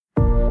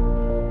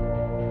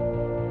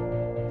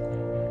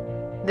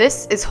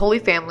This is Holy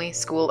Family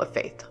School of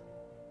Faith.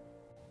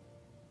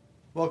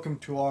 Welcome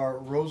to our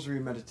Rosary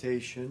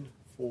Meditation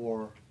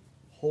for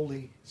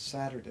Holy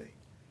Saturday.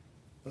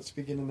 Let's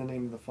begin in the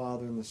name of the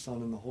Father, and the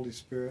Son, and the Holy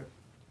Spirit.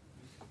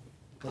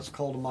 Let's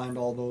call to mind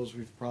all those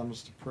we've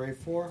promised to pray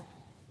for.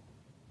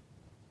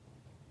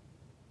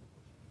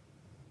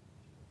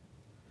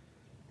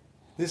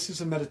 This is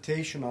a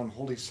meditation on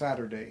Holy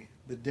Saturday,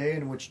 the day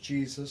in which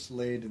Jesus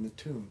laid in the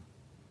tomb.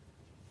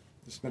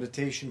 This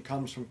meditation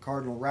comes from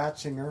Cardinal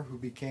Ratzinger, who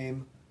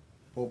became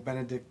Pope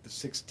Benedict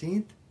XVI.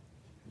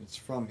 And it's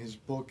from his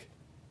book,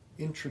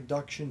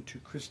 Introduction to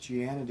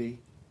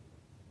Christianity,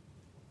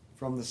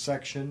 from the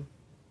section,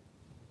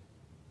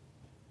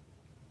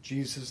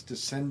 Jesus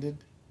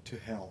Descended to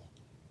Hell.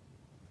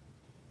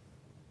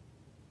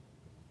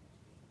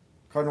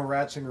 Cardinal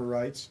Ratzinger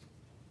writes,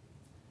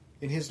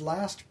 in his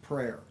last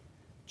prayer,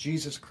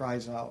 Jesus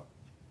cries out,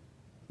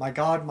 my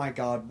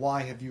God,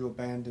 why have you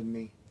abandoned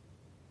me?"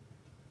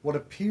 What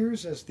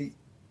appears as the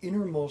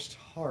innermost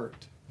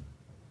heart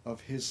of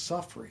his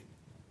suffering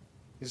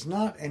is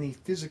not any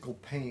physical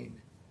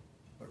pain,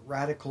 but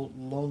radical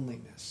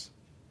loneliness,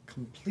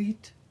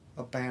 complete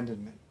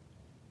abandonment.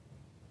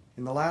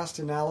 In the last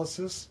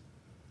analysis,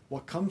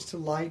 what comes to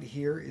light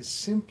here is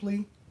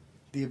simply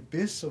the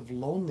abyss of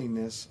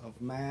loneliness of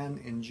man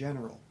in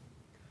general,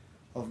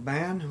 of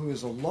man who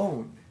is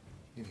alone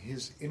in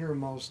his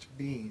innermost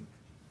being.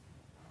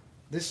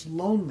 This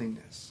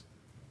loneliness,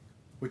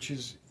 which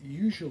is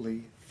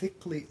usually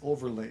thickly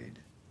overlaid,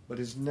 but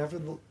is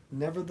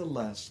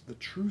nevertheless the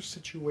true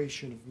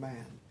situation of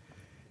man,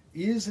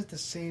 is at the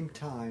same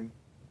time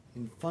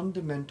in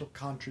fundamental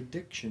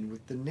contradiction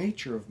with the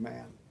nature of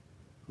man,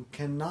 who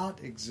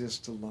cannot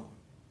exist alone.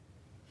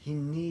 He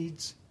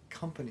needs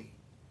company.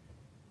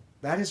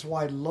 That is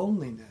why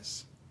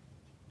loneliness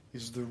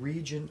is the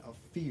region of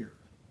fear,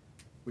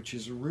 which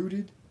is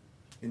rooted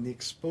in the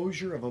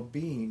exposure of a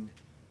being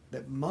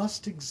that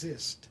must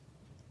exist,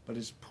 but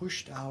is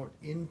pushed out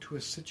into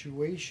a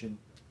situation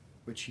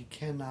which he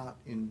cannot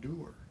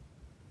endure.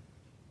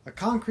 A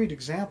concrete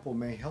example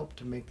may help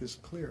to make this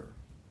clearer.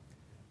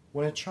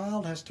 When a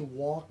child has to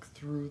walk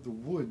through the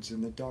woods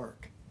in the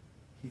dark,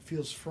 he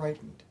feels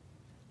frightened.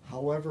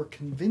 However,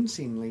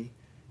 convincingly,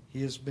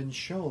 he has been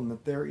shown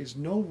that there is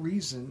no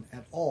reason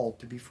at all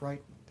to be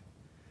frightened.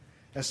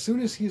 As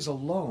soon as he is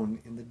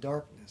alone in the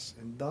darkness,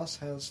 and thus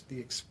has the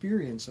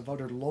experience of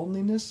utter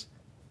loneliness,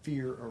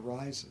 fear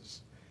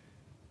arises.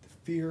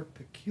 Fear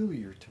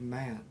peculiar to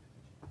man,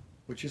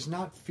 which is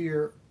not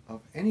fear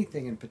of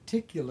anything in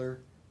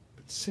particular,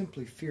 but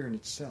simply fear in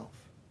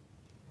itself.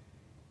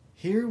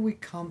 Here we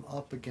come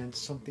up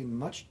against something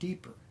much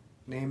deeper,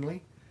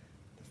 namely,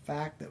 the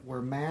fact that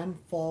where man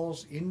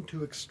falls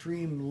into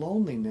extreme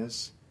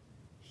loneliness,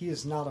 he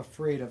is not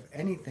afraid of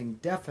anything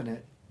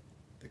definite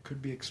that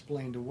could be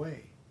explained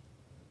away.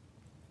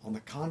 On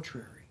the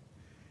contrary,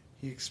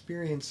 he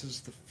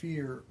experiences the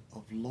fear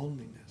of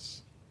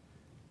loneliness,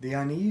 the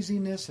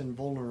uneasiness and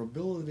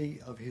vulnerability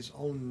of his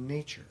own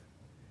nature,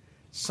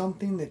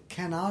 something that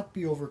cannot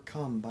be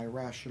overcome by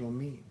rational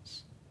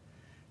means.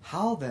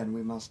 How then,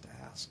 we must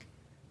ask,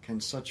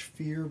 can such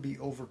fear be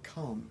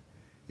overcome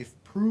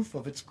if proof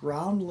of its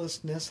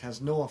groundlessness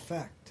has no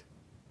effect?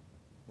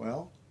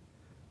 Well,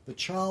 the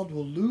child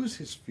will lose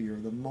his fear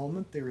the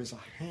moment there is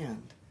a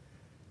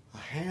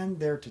hand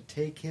there to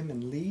take him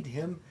and lead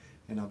him,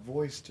 and a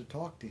voice to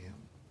talk to him.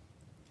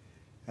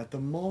 At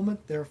the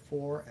moment,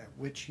 therefore, at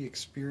which he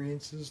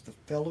experiences the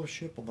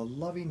fellowship of a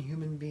loving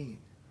human being.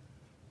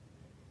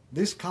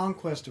 This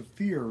conquest of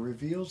fear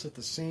reveals at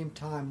the same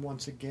time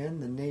once again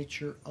the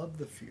nature of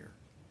the fear,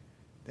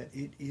 that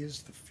it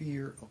is the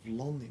fear of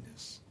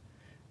loneliness,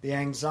 the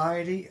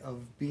anxiety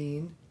of a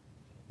being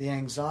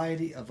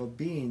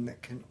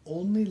that can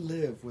only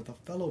live with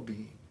a fellow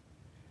being.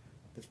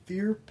 The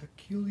fear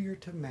peculiar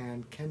to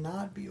man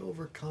cannot be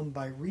overcome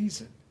by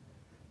reason,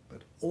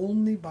 but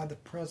only by the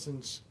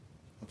presence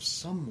of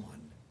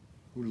someone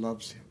who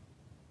loves him.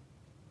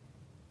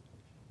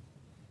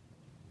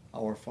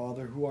 Our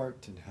Father, who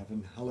art in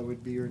heaven,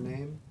 hallowed be your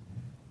name.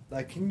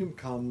 Thy kingdom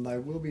come, thy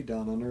will be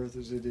done on earth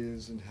as it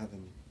is in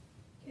heaven.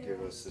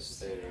 Give us this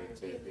day our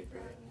daily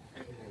bread,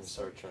 and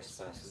our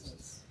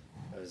trespasses,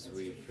 as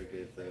we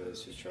forgive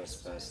those who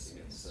trespass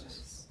against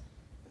us.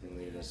 And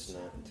lead us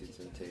not into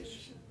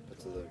temptation, but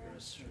deliver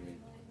us from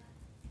evil.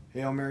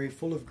 Hail Mary,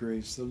 full of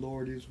grace, the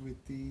Lord is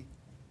with thee.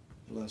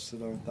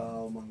 Blessed art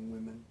thou among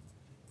women.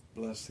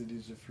 Blessed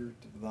is the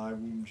fruit of thy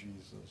womb,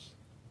 Jesus.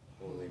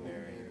 Holy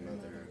Mary,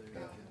 Mother of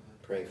God,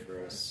 pray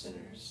for us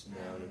sinners,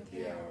 now and at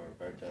the hour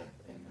of our death.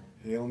 Amen.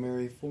 Hail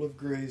Mary, full of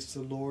grace,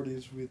 the Lord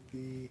is with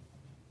thee.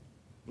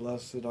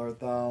 Blessed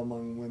art thou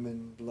among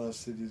women.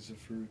 Blessed is the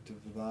fruit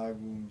of thy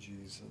womb,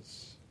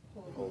 Jesus.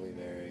 Holy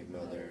Mary,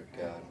 Mother of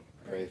God,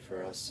 pray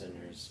for us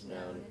sinners,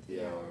 now and at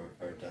the hour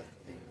of our death.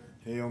 Amen.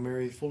 Hail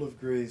Mary, full of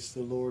grace,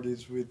 the Lord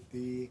is with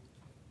thee.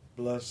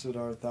 Blessed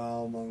art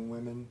thou among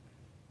women.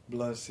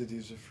 Blessed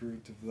is the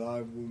fruit of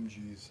thy womb,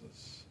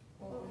 Jesus.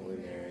 Holy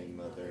Mary,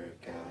 Mother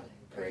of God,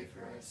 pray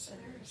for us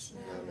sinners,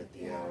 now and at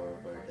the hour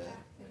of our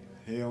death.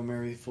 Hail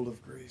Mary, full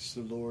of grace,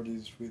 the Lord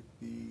is with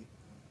thee.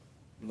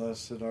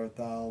 Blessed art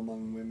thou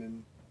among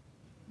women.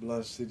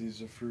 Blessed is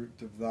the fruit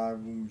of thy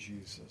womb,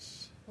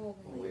 Jesus.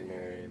 Holy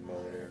Mary,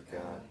 Mother of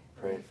God,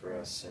 pray for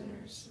us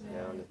sinners,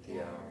 now and at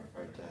the hour of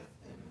our death.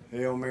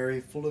 Amen. Hail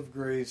Mary, full of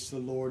grace, the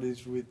Lord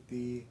is with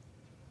thee.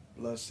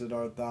 Blessed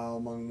art thou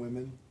among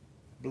women.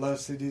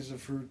 Blessed is the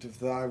fruit of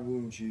thy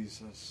womb,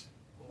 Jesus.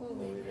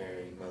 Holy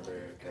Mary,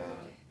 Mother of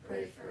God,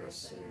 pray for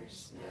us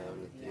sinners, now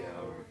and at the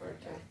hour of our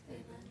death.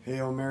 Amen.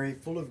 Hail Mary,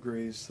 full of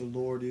grace, the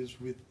Lord is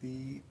with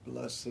thee.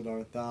 Blessed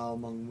art thou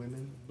among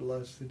women.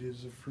 Blessed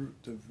is the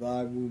fruit of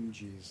thy womb,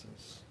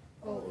 Jesus.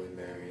 Holy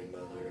Mary,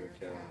 Mother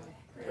of God,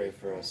 pray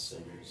for us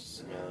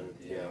sinners, now and at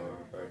the hour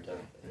of our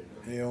death.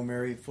 Amen. Hail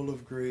Mary, full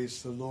of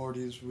grace, the Lord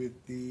is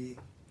with thee.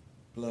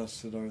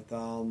 Blessed art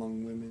thou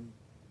among women.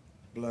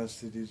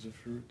 Blessed is the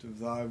fruit of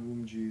thy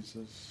womb,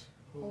 Jesus.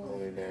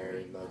 Holy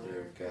Mary,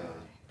 Mother of God,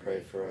 pray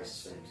for us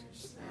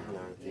sinners, now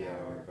and at the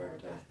hour of our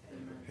death.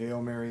 Amen.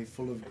 Hail Mary,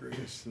 full of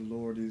grace, the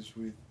Lord is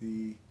with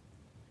thee.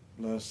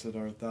 Blessed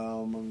art thou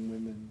among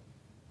women.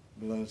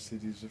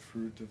 Blessed is the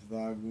fruit of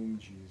thy womb,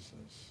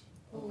 Jesus.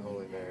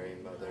 Holy Mary,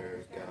 Mother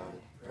of God,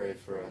 pray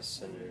for us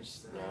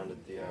sinners, now and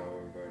at the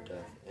hour of our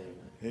death. Amen.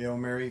 Hail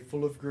Mary,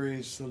 full of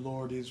grace, the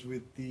Lord is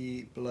with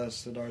thee.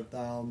 Blessed art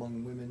thou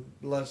among women.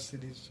 Blessed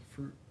is the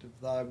fruit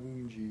of thy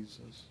womb,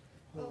 Jesus.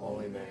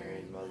 Holy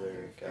Mary,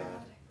 Mother of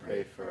God,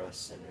 pray for us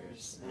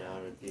sinners, now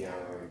and at the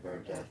hour of our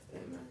death.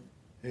 Amen.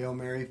 Hail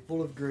Mary,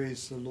 full of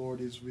grace, the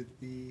Lord is with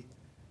thee.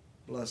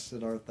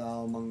 Blessed art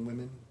thou among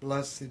women.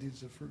 Blessed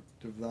is the fruit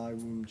of thy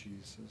womb,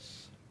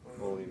 Jesus.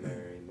 Holy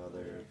Mary,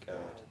 Mother of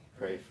God,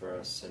 pray for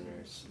us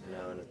sinners,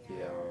 now and at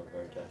the hour of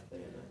our death.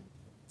 Amen.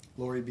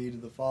 Glory be to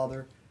the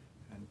Father,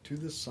 and to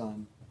the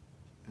Son,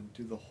 and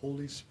to the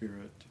Holy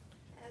Spirit.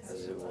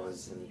 As it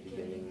was in the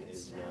beginning,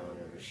 is now, and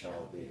ever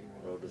shall be,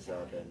 world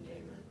without end.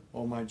 Amen.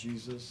 O my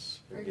Jesus,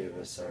 Forgive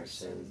us our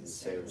sins and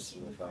save us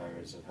from the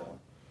fires of hell.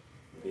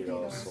 Lead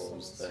all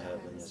souls to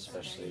heaven,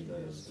 especially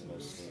those in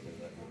most need of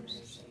thy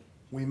mercy.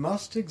 we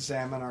must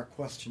examine our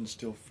question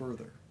still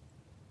further.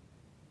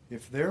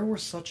 If there were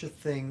such a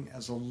thing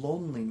as a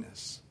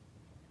loneliness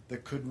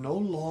that could no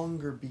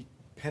longer be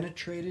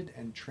penetrated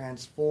and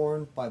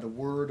transformed by the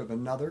word of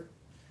another,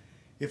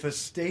 if a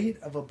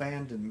state of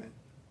abandonment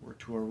were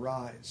to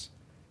arise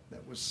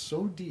that was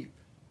so deep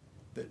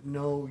that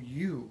no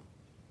you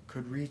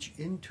could reach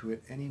into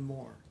it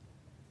anymore,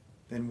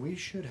 then we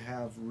should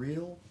have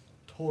real,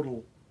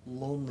 total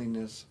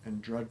loneliness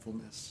and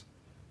dreadfulness,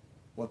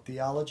 what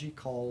theology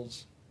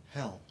calls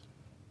hell.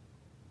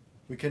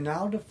 We can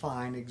now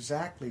define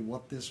exactly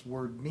what this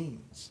word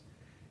means.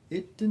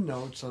 It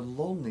denotes a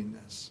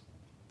loneliness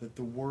that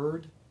the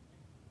word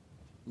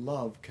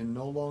love can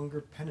no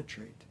longer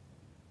penetrate,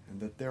 and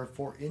that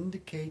therefore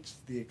indicates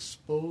the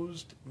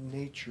exposed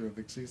nature of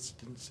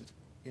existence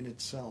in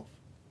itself.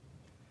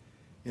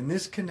 In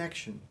this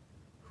connection,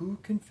 who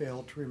can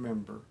fail to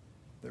remember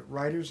that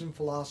writers and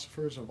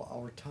philosophers of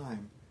our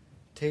time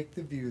take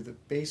the view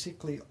that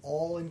basically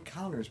all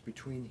encounters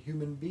between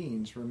human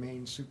beings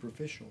remain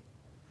superficial,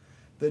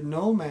 that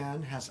no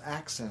man has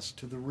access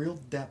to the real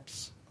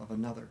depths of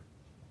another.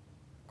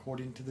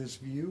 According to this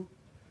view,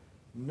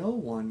 no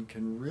one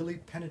can really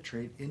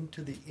penetrate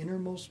into the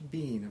innermost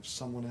being of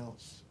someone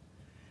else.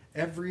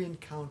 Every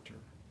encounter,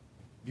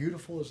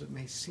 beautiful as it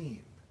may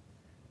seem,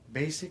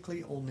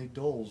 basically only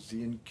dulls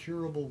the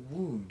incurable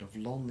wound of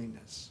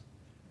loneliness.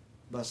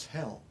 Thus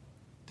hell,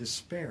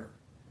 despair,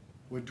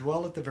 would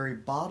dwell at the very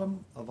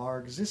bottom of our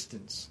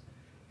existence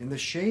in the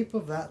shape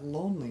of that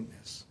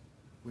loneliness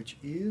which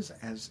is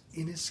as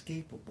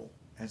inescapable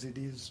as it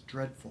is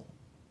dreadful.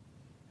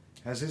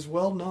 As is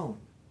well known,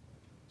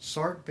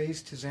 Sartre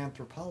based his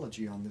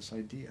anthropology on this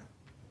idea.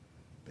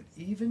 But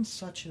even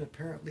such an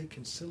apparently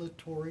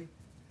conciliatory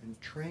and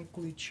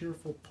tranquilly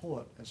cheerful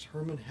poet as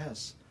Hermann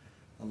Hesse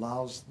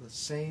allows the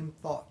same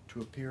thought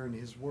to appear in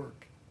his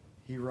work.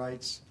 He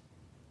writes,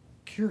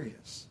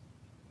 "Curious,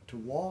 to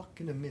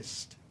walk in a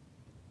mist.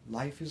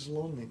 Life is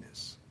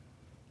loneliness.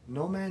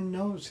 No man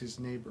knows his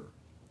neighbor.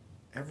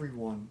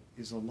 Everyone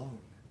is alone.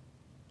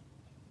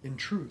 In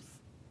truth,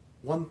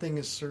 one thing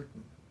is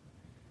certain.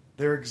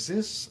 There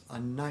exists a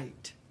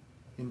night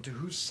into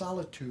whose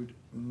solitude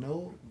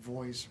no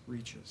voice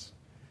reaches.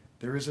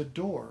 There is a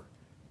door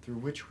through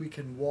which we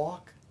can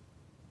walk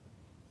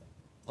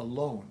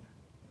alone,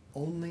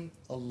 only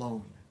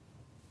alone.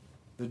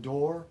 The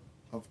door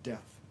of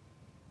death.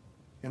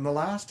 In the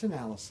last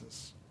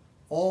analysis,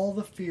 all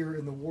the fear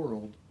in the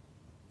world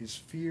is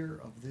fear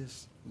of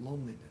this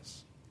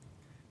loneliness.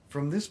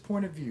 From this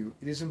point of view,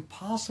 it is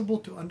impossible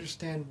to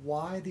understand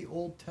why the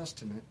Old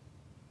Testament.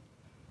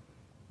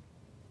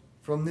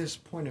 From this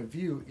point of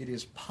view, it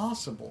is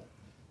possible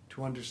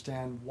to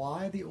understand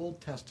why the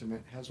Old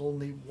Testament has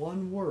only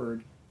one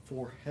word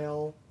for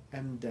hell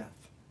and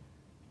death,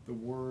 the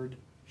word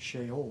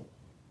Sheol.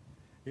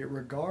 It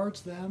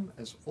regards them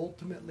as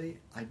ultimately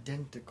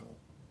identical.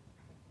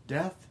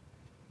 Death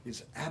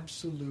is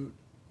absolute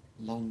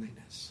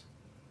loneliness.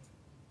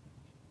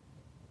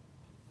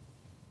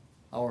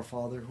 Our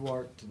Father, who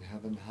art in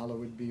heaven,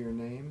 hallowed be your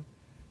name.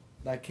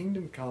 Thy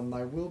kingdom come,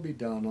 thy will be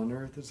done, on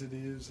earth as it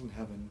is in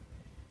heaven.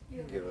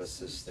 Give us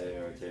this day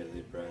our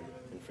daily bread,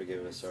 and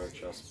forgive us our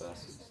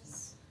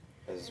trespasses,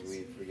 as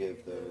we forgive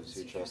those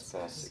who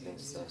trespass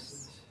against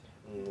us.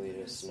 And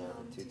lead us not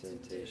into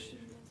temptation,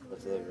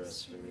 but deliver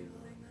us from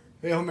evil.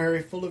 Hail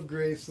Mary, full of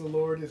grace, the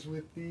Lord is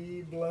with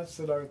thee.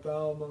 Blessed art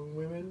thou among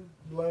women.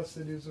 Blessed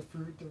is the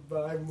fruit of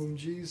thy womb,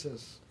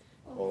 Jesus.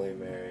 Holy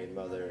Mary,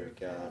 Mother of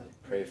God,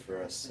 pray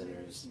for us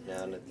sinners,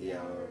 now and at the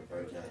hour of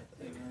our death.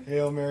 Amen.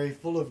 Hail Mary,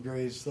 full of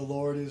grace, the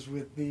Lord is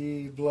with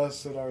thee.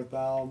 Blessed art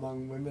thou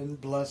among women.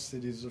 Blessed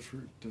is the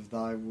fruit of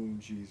thy womb,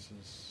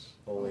 Jesus.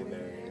 Holy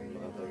Mary,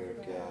 Mother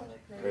of God,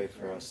 pray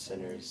for us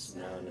sinners,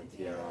 now and at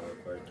the hour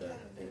of our death.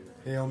 Amen.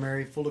 Hail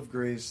Mary, full of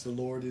grace, the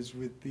Lord is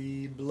with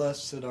thee.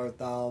 Blessed art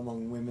thou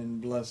among women.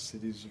 Blessed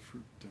is the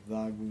fruit of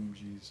thy womb,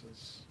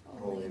 Jesus.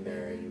 Holy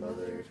Mary,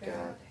 Mother of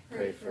God,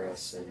 pray for us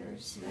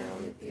sinners, now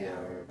and at the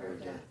hour of our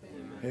death.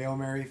 Amen. Hail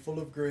Mary, full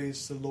of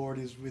grace, the Lord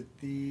is with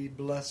thee.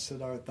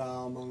 Blessed art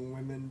thou among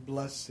women.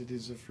 Blessed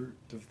is the fruit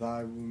of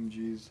thy womb,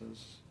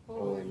 Jesus.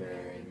 Holy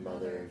Mary,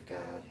 Mother of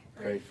God,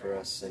 pray for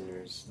us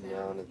sinners,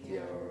 now and at the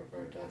hour of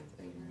our death.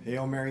 Amen.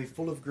 Hail Mary,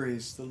 full of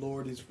grace, the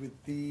Lord is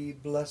with thee.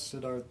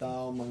 Blessed art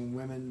thou among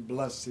women.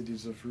 Blessed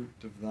is the fruit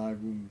of thy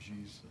womb,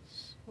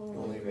 Jesus.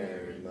 Holy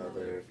Mary,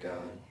 Mother of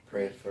God,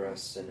 pray for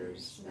us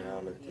sinners, now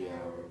and at the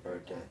hour of our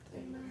death.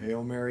 Amen.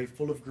 Hail Mary,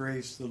 full of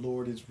grace, the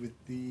Lord is with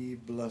thee.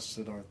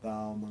 Blessed art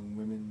thou among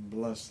women.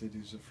 Blessed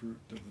is the fruit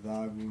of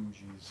thy womb,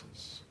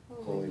 Jesus.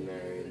 Holy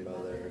Mary,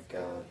 Mother of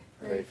God,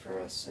 pray for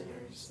us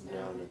sinners,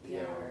 now and at the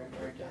hour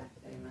of our death.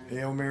 Amen.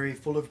 Hail Mary,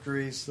 full of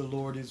grace, the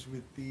Lord is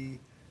with thee.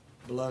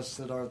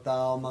 Blessed art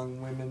thou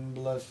among women.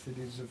 Blessed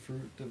is the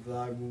fruit of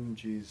thy womb,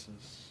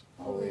 Jesus.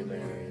 Holy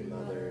Mary,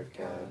 Mother of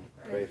God,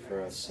 pray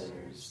for us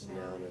sinners,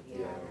 now and at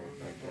the hour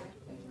of our death.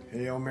 Amen.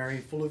 Hail Mary,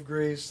 full of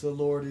grace, the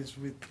Lord is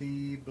with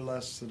thee.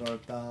 Blessed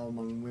art thou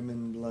among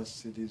women.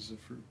 Blessed is the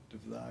fruit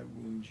of thy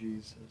womb,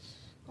 Jesus.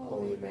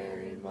 Holy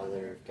Mary,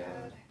 Mother of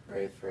God,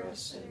 pray for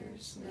us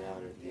sinners, now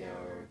and at the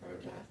hour of our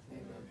death.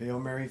 Amen. Hail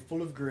Mary,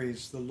 full of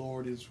grace, the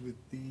Lord is with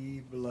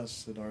thee.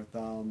 Blessed art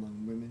thou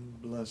among women.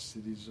 Blessed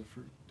is the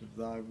fruit of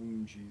thy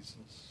womb,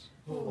 Jesus.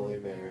 Holy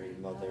Mary,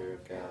 Mother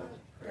of God,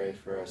 pray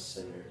for us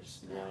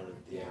sinners, now and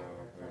at the hour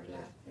of our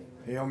death.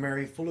 Amen. Hail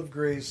Mary, full of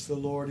grace, the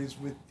Lord is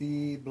with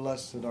thee.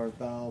 Blessed art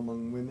thou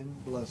among women.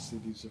 Blessed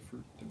is the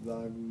fruit of thy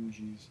womb,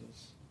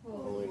 Jesus.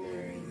 Holy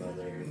Mary,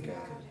 Mother of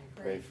God,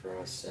 pray for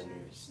us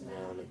sinners,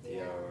 now and at the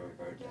hour of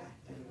our death.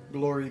 Amen.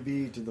 Glory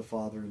be to the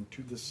Father, and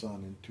to the Son,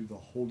 and to the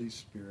Holy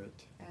Spirit.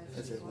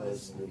 As it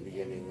was in the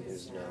beginning,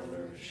 is now, and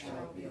ever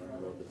shall be,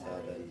 world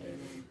without end.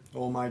 Amen.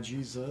 O my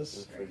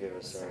Jesus, And forgive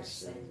us our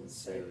sins, and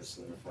save us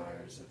from the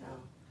fires of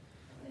hell.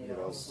 Lead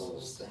all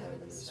souls to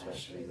heaven,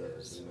 especially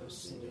those in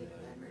most need of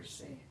thy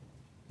mercy.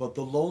 but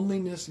the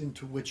loneliness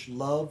into which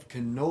love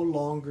can no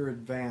longer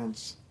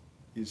advance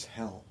is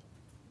hell.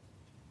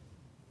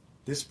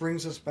 This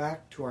brings us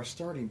back to our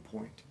starting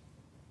point,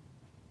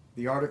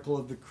 the article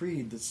of the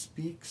Creed that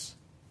speaks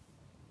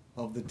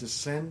of the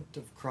descent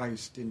of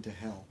Christ into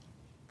hell.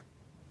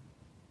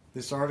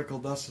 This article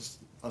thus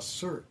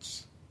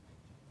asserts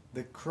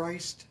that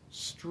Christ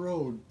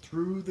strode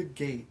through the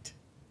gate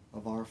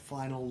of our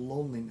final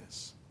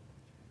loneliness,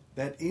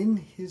 that in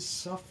his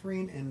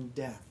suffering and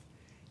death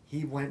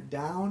he went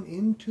down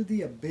into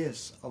the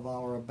abyss of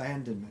our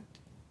abandonment,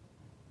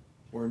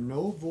 where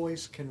no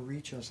voice can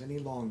reach us any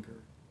longer.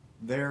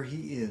 There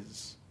he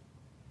is.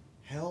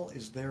 Hell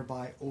is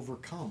thereby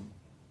overcome,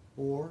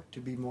 or, to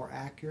be more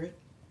accurate,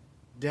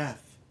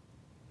 death,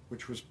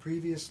 which was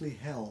previously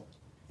hell,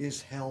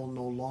 is hell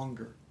no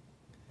longer.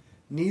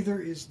 Neither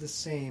is the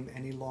same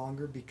any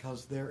longer,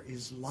 because there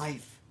is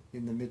life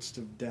in the midst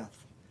of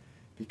death,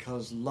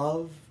 because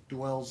love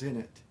dwells in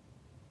it.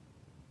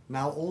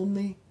 Now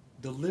only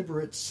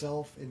deliberate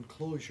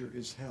self-enclosure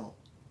is hell,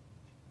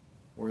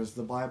 or as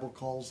the Bible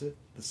calls it,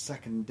 the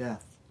second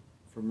death,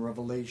 from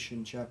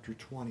Revelation chapter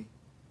 20.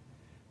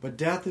 But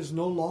death is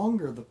no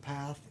longer the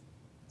path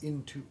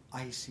into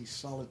icy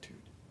solitude.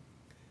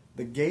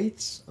 The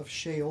gates of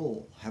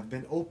Sheol have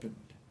been opened.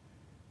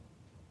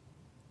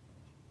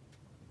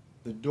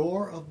 The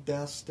door of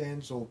death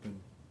stands open,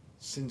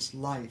 since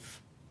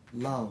life,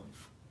 love,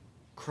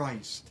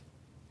 Christ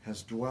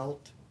has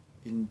dwelt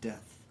in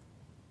death.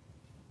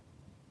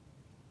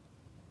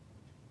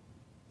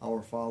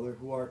 Our Father,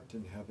 who art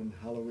in heaven,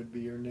 hallowed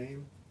be your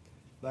name.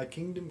 Thy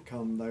kingdom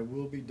come, thy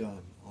will be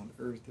done, on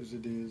earth as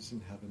it is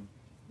in heaven.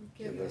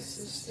 Give us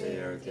this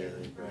day our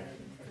daily bread,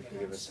 and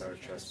forgive us our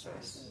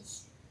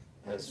trespasses,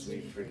 as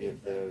we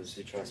forgive those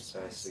who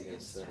trespass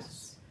against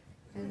us.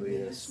 And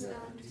lead us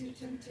not into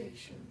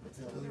temptation, but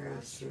deliver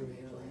us from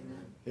evil.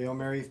 Amen. Hail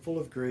Mary, full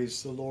of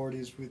grace, the Lord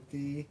is with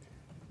thee.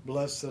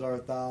 Blessed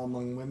art thou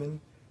among women.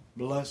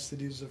 Blessed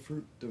is the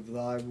fruit of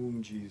thy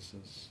womb,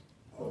 Jesus.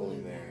 Holy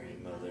Mary,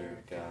 Mother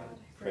of God,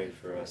 pray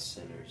for us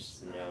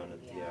sinners, now and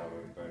at the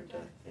hour of our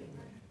death.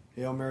 Amen.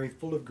 Hail Mary,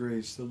 full of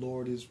grace, the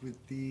Lord is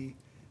with thee.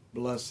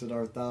 Blessed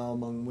art thou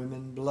among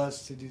women,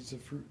 blessed is the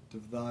fruit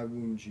of thy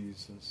womb,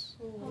 Jesus.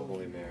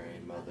 Holy Mary,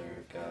 Mother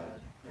of God,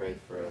 pray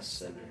for us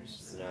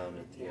sinners, now and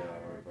at the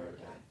hour of our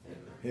death. Amen.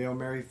 Hail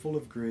Mary, full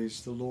of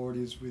grace, the Lord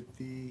is with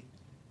thee.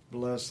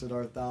 Blessed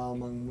art thou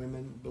among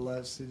women,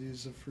 blessed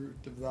is the fruit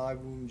of thy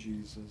womb,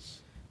 Jesus.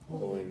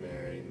 Holy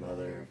Mary,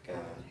 Mother of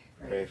God,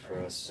 pray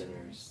for us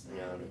sinners,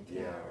 now and at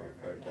the hour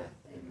of our death.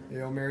 Amen.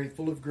 Hail Mary,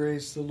 full of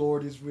grace, the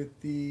Lord is with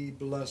thee.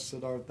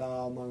 Blessed art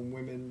thou among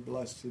women,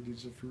 blessed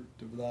is the fruit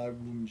of thy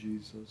womb,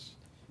 Jesus.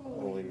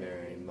 Holy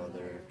Mary,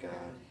 Mother of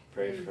God,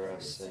 pray for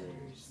us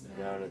sinners,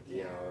 now and at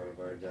the hour of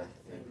our death.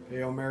 Amen.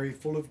 Hail Mary,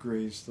 full of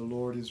grace, the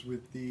Lord is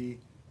with thee.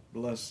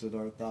 Blessed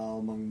art thou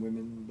among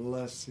women,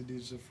 blessed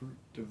is the fruit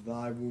of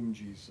thy womb,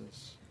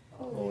 Jesus.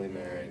 Holy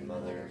Mary,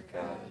 Mother of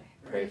God,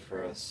 pray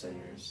for us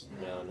sinners,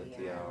 now and at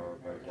the hour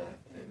of our death.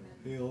 Amen.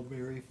 Hail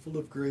Mary, full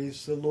of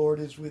grace, the Lord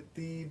is with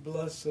thee.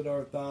 Blessed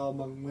art thou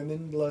among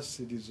women,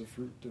 blessed is the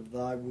fruit of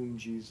thy womb,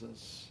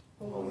 Jesus.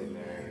 Holy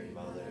Mary,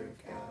 Mother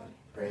of God,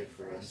 pray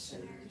for us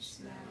sinners,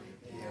 now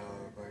and at the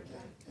hour of our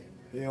death.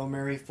 Amen. Hail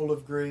Mary, full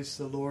of grace,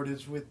 the Lord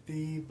is with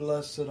thee.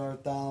 Blessed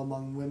art thou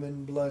among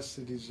women,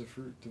 blessed is the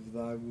fruit of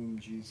thy womb,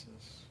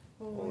 Jesus.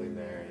 Holy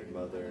Mary,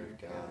 Mother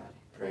of God,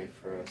 pray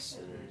for us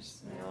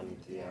sinners, now and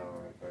at the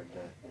hour of our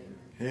death. Amen.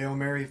 Hail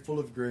Mary, full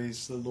of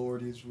grace, the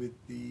Lord is with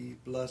thee.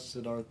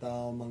 Blessed art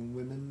thou among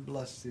women,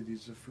 blessed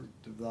is the fruit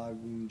of thy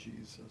womb,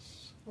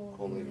 Jesus.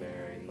 Holy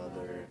Mary,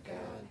 Mother of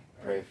God,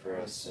 pray for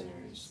us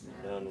sinners,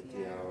 now and at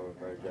the hour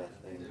of our death.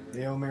 Amen.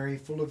 Hail Mary,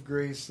 full of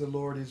grace, the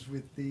Lord is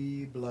with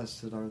thee.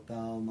 Blessed art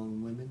thou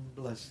among women,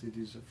 blessed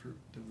is the fruit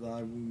of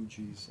thy womb,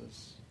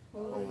 Jesus.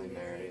 Holy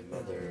Mary,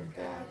 Mother of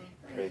God,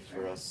 pray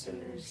for us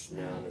sinners,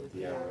 now and at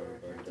the hour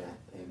of our death.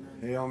 Amen.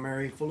 Hail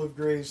Mary, full of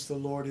grace, the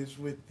Lord is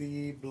with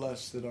thee.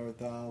 Blessed art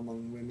thou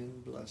among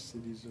women, blessed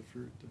is the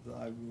fruit of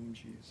thy womb,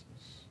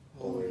 Jesus.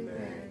 Holy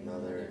Mary,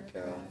 Mother of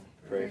God,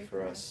 pray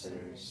for us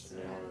sinners,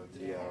 now and at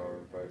the hour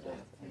of our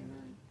death.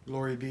 Amen.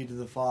 Glory be to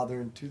the Father,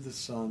 and to the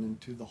Son,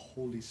 and to the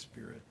Holy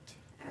Spirit.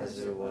 As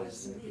it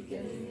was in the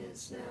beginning,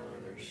 is now,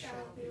 and ever shall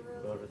be,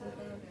 world without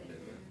end.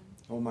 Amen.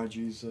 O my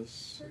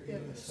Jesus,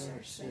 Forgive us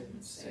our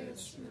sins, save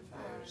us from the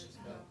fires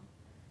of hell.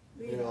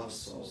 Lead all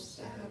souls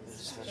to heaven,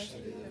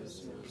 especially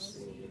those most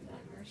in need of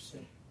thy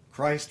mercy.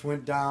 Christ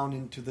went down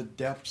into the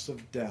depths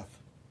of death,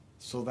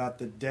 so that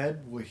the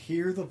dead will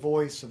hear the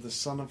voice of the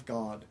Son of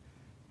God,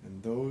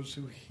 and those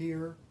who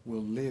hear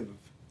will live.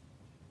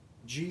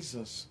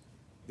 Jesus,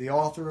 the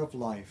author of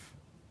life,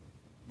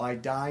 by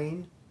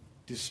dying,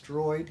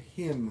 destroyed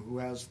him who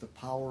has the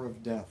power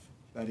of death,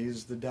 that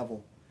is, the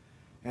devil,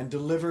 and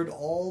delivered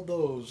all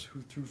those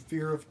who through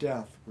fear of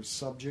death were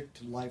subject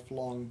to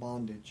lifelong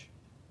bondage.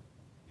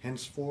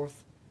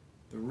 Henceforth,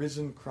 the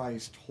risen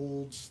Christ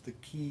holds the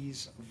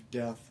keys of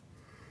death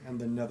and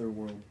the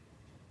netherworld,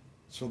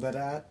 so that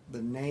at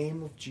the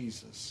name of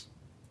Jesus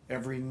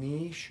every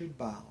knee should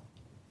bow,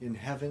 in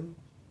heaven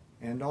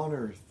and on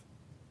earth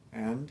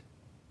and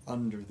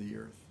under the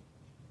earth.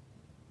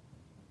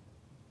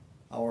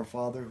 Our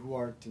Father, who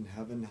art in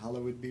heaven,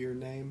 hallowed be your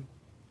name.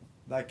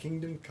 Thy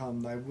kingdom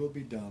come, thy will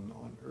be done,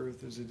 on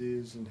earth as it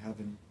is in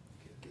heaven.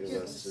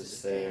 Give us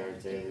this day our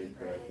daily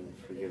bread, and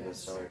forgive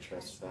us our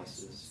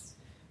trespasses,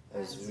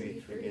 as we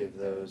forgive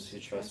those who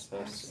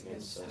trespass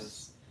against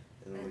us.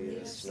 And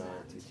lead us not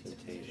into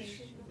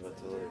temptation, but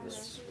deliver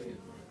us from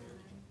evil.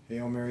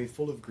 Hail Mary,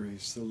 full of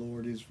grace, the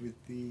Lord is with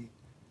thee.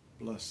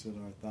 Blessed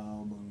art thou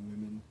among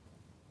women.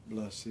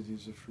 Blessed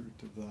is the fruit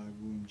of thy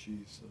womb,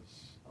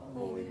 Jesus.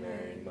 Holy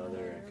Mary,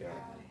 Mother of God,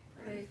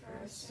 pray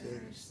for us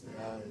sinners,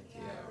 now and at the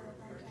hour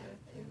of our death.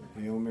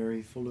 Amen. Hail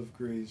Mary, full of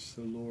grace,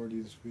 the Lord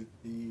is with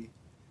thee.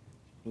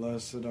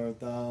 Blessed art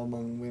thou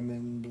among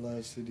women,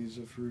 blessed is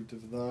the fruit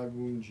of thy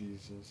womb,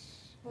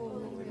 Jesus.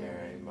 Holy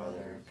Mary,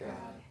 Mother of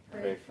God,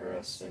 pray for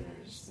us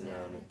sinners,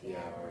 now and at the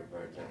hour of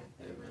our death.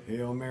 Amen.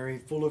 Hail Mary,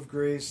 full of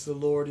grace, the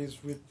Lord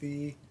is with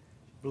thee.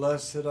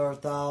 Blessed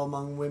art thou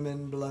among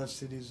women,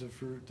 blessed is the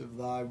fruit of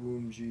thy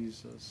womb,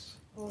 Jesus.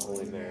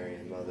 Holy Mary,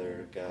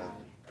 Mother of God,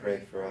 pray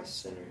for us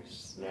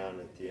sinners, now and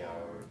at the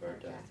hour of our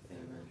death.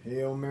 Amen.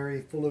 Hail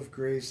Mary, full of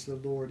grace, the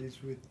Lord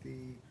is with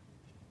thee.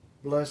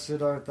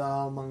 Blessed art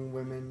thou among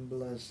women,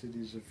 blessed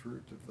is the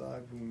fruit of thy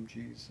womb,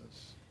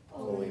 Jesus.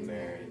 Holy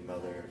Mary,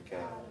 Mother of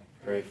God,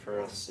 pray for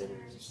us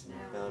sinners,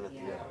 now and at the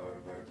hour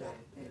of our death.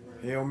 Amen.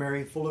 Hail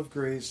Mary, full of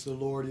grace, the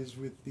Lord is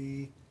with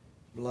thee.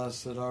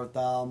 Blessed art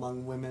thou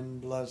among women,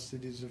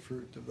 blessed is the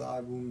fruit of thy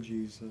womb,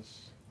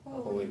 Jesus.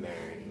 Holy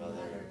Mary,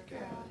 Mother of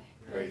God,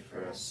 pray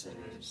for us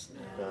sinners,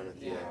 now and at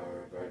the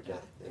hour of our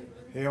death. Amen.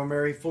 Hail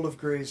Mary, full of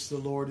grace, the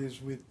Lord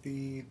is with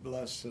thee.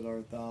 Blessed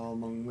art thou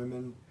among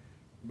women,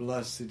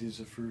 blessed is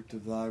the fruit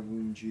of thy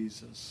womb,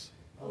 Jesus.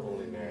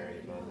 Holy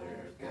Mary,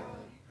 Mother of God,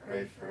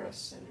 pray for us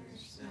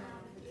sinners, now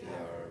and at the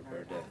hour of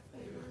our death.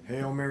 Amen.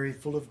 Hail Mary,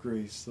 full of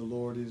grace, the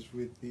Lord is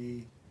with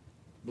thee.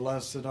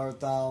 Blessed art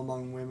thou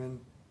among women,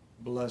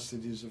 blessed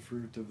is the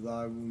fruit of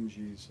thy womb,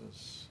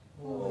 Jesus.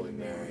 Holy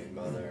Mary,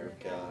 Mother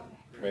of God,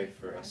 pray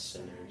for us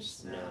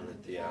sinners, now and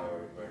at the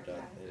hour of our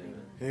death.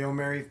 Amen. Hail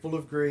Mary, full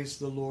of grace,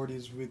 the Lord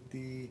is with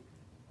thee.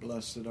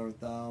 Blessed art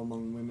thou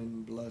among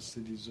women,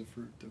 blessed is the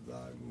fruit of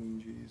thy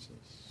womb,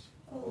 Jesus.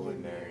 Holy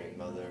Mary,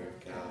 Mother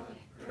of God,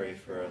 pray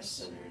for us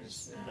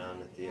sinners, now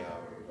and at the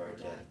hour of our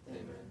death.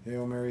 Amen.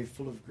 Hail Mary,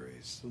 full of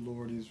grace, the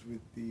Lord is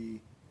with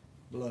thee.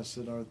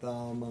 Blessed art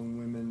thou among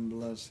women,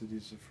 blessed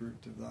is the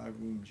fruit of thy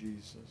womb,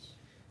 Jesus.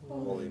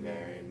 Holy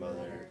Mary,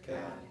 Mother of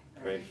God,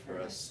 pray for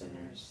us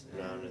sinners,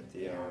 now and at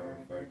the hour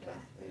of our death.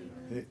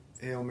 Amen.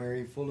 Hail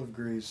Mary, full of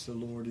grace, the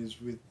Lord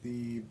is with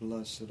thee.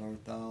 Blessed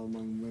art thou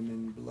among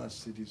women,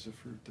 blessed is the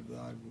fruit of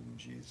thy womb,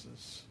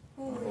 Jesus.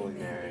 Holy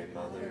Mary,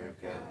 Mother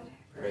of God,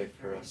 pray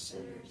for us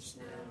sinners,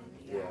 now and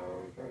at the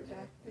hour of our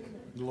death.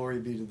 Amen. Glory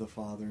be to the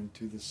Father, and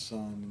to the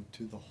Son, and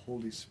to the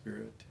Holy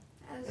Spirit.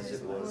 As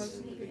it was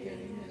in the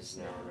beginning, is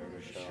now, and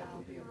ever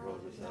shall be,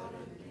 world without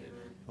end. Amen.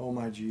 O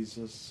my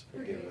Jesus,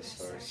 Forgive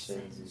us our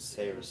sins and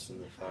save us from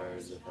the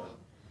fires of hell.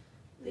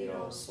 Lead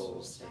all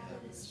souls to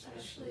heaven,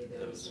 especially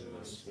those in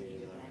most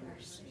need of thy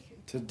mercy.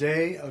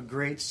 today a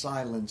great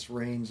silence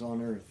reigns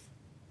on earth.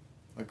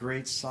 A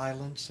great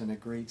silence and a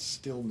great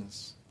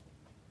stillness.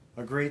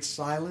 A great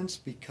silence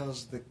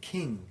because the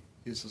King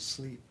is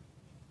asleep.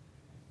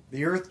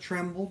 The earth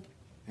trembled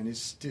and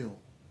is still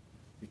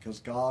because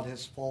God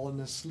has fallen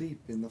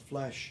asleep in the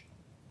flesh,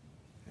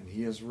 and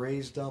he has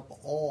raised up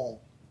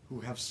all who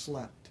have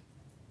slept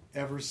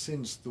ever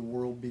since the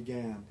world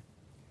began.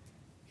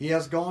 He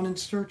has gone in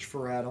search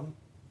for Adam,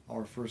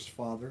 our first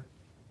father,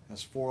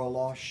 as for a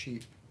lost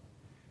sheep,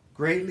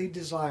 greatly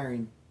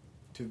desiring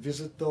to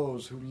visit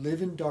those who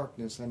live in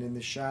darkness and in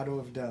the shadow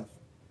of death.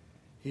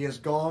 He has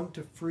gone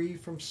to free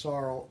from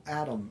sorrow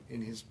Adam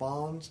in his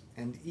bonds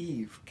and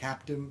Eve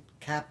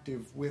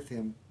captive with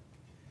him.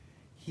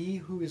 He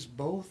who is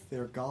both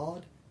their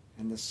God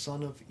and the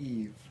son of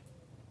Eve.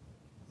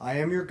 I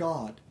am your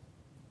God,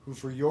 who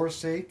for your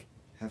sake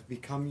have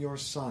become your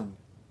son.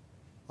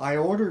 I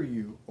order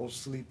you, O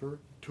sleeper,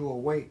 to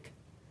awake.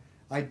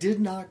 I did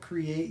not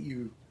create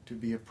you to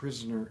be a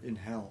prisoner in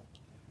hell.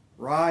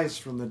 Rise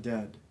from the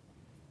dead,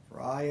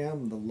 for I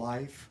am the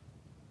life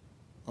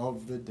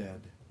of the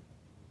dead.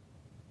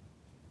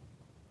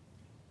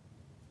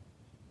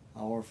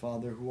 Our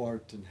Father who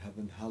art in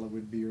heaven,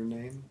 hallowed be your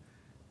name.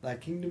 Thy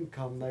kingdom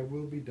come, thy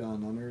will be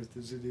done on earth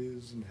as it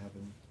is in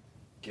heaven.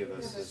 Give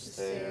us this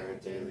day our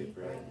daily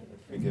bread,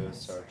 and forgive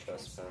us our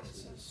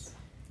trespasses,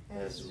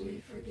 as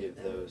we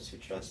forgive those who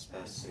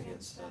trespass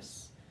against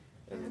us.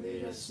 And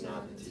lead us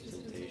not into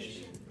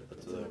temptation,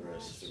 but deliver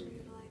us from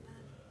evil.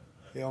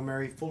 Hail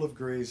Mary, full of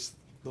grace,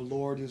 the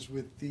Lord is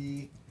with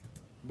thee.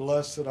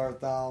 Blessed art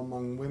thou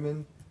among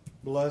women,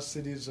 blessed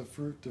is the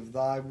fruit of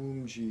thy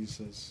womb,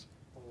 Jesus.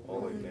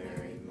 Holy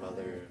Mary,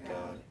 Mother of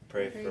God,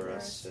 pray for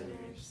us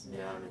sinners,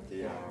 now and at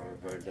the hour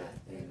of our death.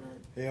 Amen.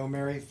 Hail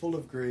Mary, full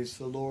of grace,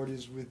 the Lord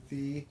is with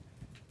thee.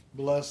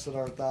 Blessed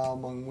art thou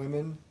among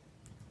women,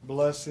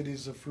 blessed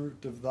is the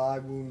fruit of thy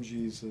womb,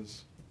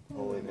 Jesus.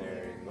 Holy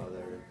Mary,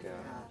 Mother of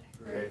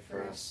God, pray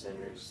for us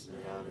sinners,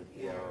 now and at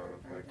the hour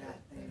of our death.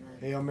 Amen.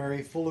 Hail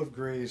Mary, full of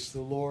grace,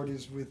 the Lord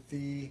is with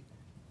thee.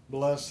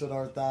 Blessed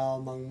art thou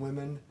among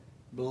women,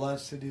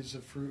 blessed is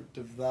the fruit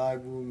of thy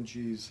womb,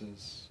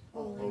 Jesus.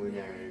 Holy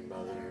Mary,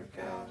 Mother of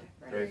God,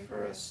 pray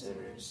for us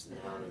sinners,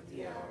 now and at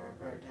the hour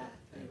of our death.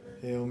 Amen.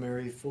 Hail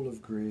Mary, full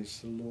of grace,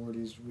 the Lord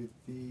is with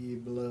thee.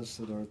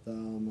 Blessed art thou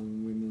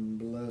among women,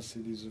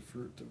 blessed is the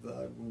fruit of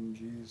thy womb,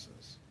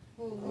 Jesus.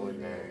 Holy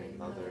Mary,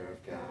 Mother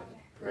of God,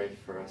 pray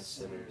for us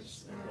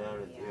sinners, now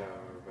and at the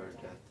hour of our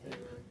death. Amen.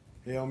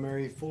 Hail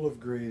Mary, full of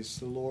grace,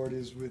 the Lord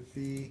is with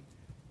thee.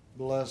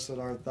 Blessed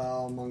art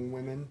thou among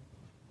women,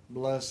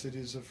 blessed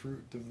is the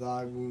fruit of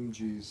thy womb,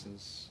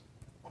 Jesus.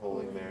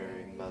 Holy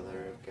Mary,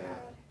 Mother of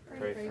God,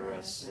 pray for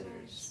us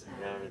sinners,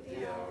 now and at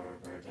the hour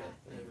of our death.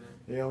 Amen.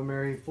 Hail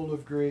Mary, full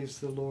of grace,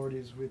 the Lord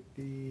is with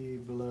thee.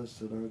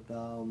 Blessed art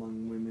thou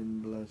among women,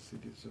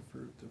 blessed is the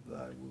fruit of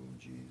thy womb,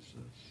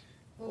 Jesus.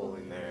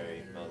 Holy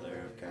Mary,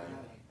 Mother of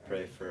God,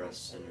 pray for us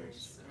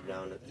sinners,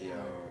 now and at the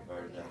hour of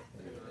our death.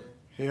 Amen.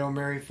 Hail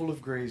Mary, full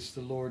of grace,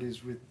 the Lord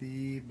is with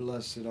thee.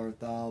 Blessed art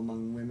thou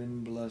among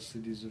women,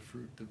 blessed is the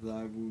fruit of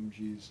thy womb,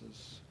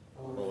 Jesus.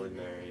 Holy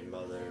Mary,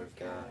 Mother of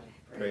God,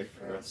 pray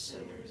for us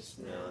sinners,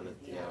 now and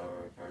at the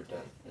hour of our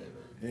death. Amen.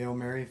 Hail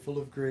Mary, full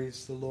of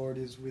grace, the Lord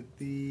is with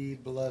thee.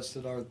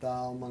 Blessed art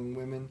thou among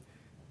women,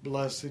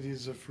 blessed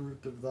is the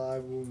fruit of thy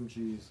womb,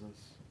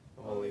 Jesus.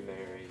 Holy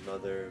Mary,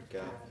 Mother of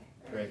God,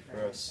 pray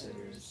for us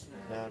sinners,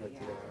 now and at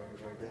the hour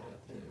of our death.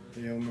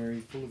 Amen. Hail Mary,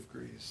 full of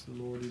grace,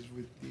 the Lord is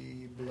with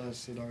thee.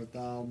 Blessed art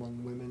thou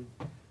among women,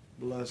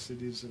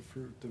 blessed is the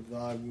fruit of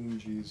thy womb,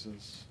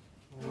 Jesus.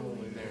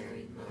 Holy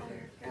Mary,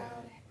 Mother of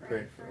God,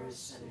 pray for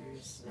us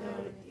sinners, now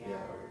and at the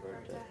hour of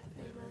our death.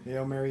 Amen.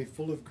 Hail Mary,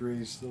 full of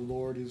grace, the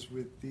Lord is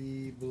with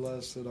thee.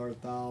 Blessed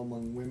art thou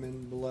among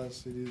women,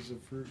 blessed is the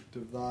fruit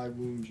of thy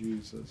womb,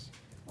 Jesus.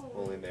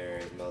 Holy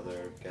Mary,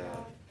 Mother of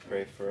God,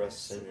 pray for us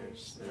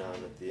sinners, now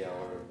and at the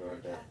hour of our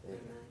death. Amen.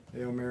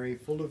 Hail Mary,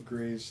 full of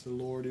grace, the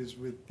Lord is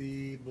with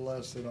thee.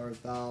 Blessed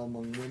art thou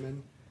among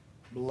women,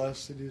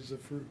 blessed is the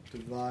fruit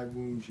of thy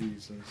womb,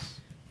 Jesus.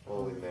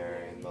 Holy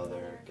Mary,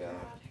 Mother of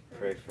God,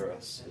 Pray for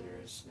us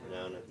sinners,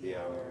 now and at the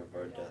hour of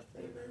our death.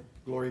 Amen.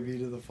 Glory be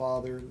to the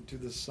Father, and to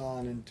the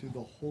Son, and to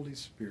the Holy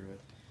Spirit.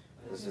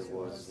 As it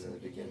was in the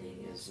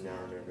beginning, is now,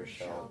 and ever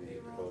shall be,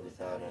 world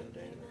without end.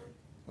 Amen.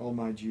 O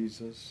my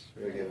Jesus,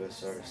 Forgive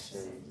us our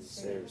sins, and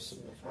save us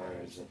from the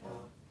fires of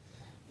hell.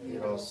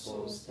 Lead all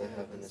souls to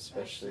heaven,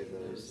 especially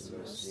those in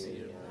most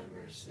need of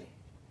thy mercy.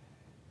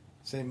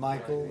 Saint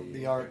Michael,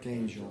 the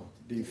Archangel,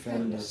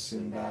 defend us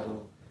in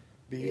battle.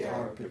 Be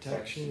our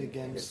protection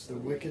against the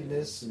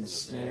wickedness and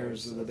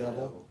snares of the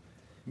devil.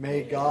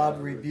 May God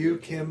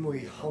rebuke him,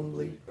 we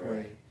humbly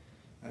pray.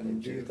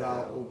 And do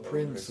thou, O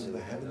Prince of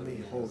the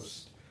heavenly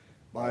host,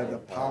 by the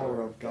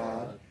power of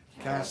God,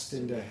 cast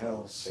into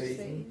hell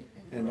Satan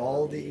and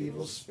all the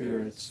evil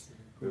spirits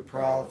who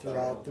prowl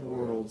throughout the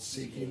world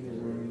seeking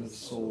the ruin of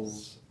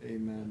souls.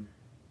 Amen.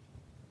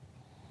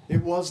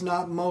 It was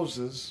not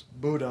Moses,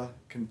 Buddha,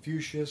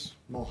 Confucius,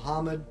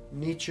 Mohammed,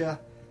 Nietzsche,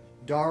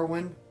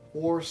 Darwin,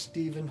 or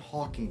Stephen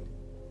Hawking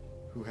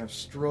who have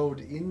strode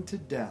into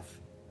death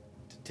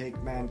to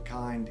take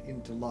mankind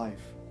into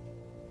life.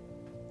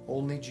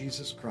 Only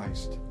Jesus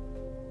Christ.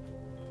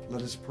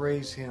 Let us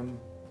praise him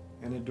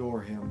and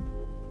adore him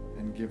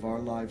and give our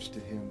lives to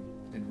him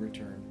in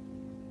return.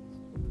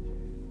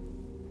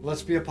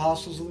 Let's be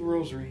apostles of the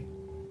Rosary.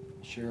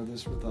 Share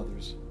this with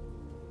others.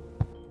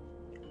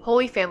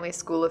 Holy Family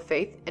School of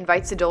Faith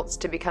invites adults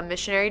to become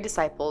missionary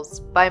disciples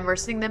by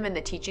immersing them in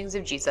the teachings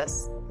of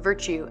Jesus,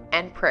 virtue,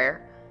 and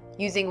prayer,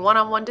 using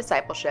one-on-one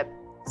discipleship,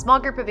 small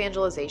group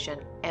evangelization,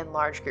 and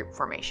large group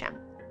formation.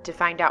 To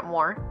find out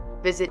more,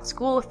 visit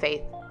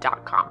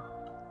schooloffaith.com.